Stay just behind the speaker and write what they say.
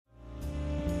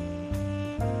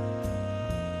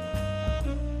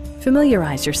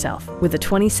Familiarize yourself with the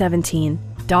 2017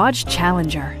 Dodge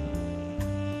Challenger.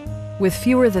 With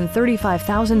fewer than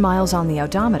 35,000 miles on the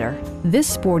odometer, this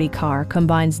sporty car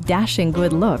combines dashing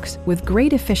good looks with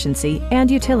great efficiency and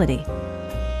utility.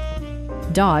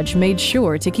 Dodge made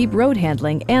sure to keep road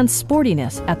handling and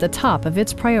sportiness at the top of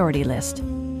its priority list.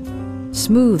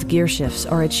 Smooth gear shifts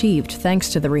are achieved thanks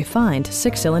to the refined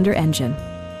 6-cylinder engine.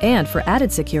 And for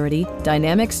added security,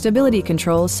 dynamic stability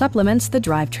control supplements the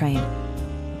drivetrain.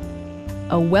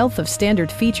 A wealth of standard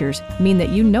features mean that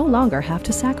you no longer have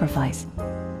to sacrifice,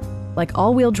 like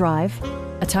all-wheel drive,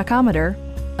 a tachometer,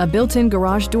 a built-in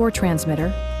garage door transmitter,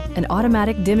 an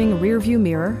automatic dimming rear-view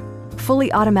mirror,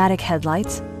 fully automatic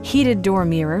headlights, heated door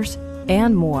mirrors,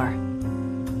 and more.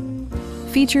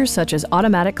 Features such as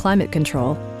automatic climate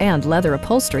control and leather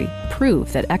upholstery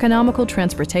prove that economical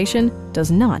transportation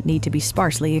does not need to be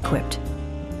sparsely equipped.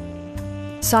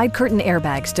 Side curtain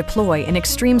airbags deploy in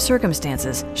extreme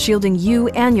circumstances, shielding you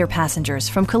and your passengers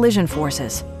from collision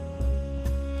forces.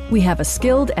 We have a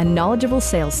skilled and knowledgeable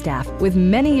sales staff with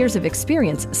many years of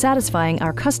experience satisfying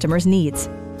our customers' needs.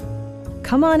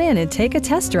 Come on in and take a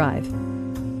test drive.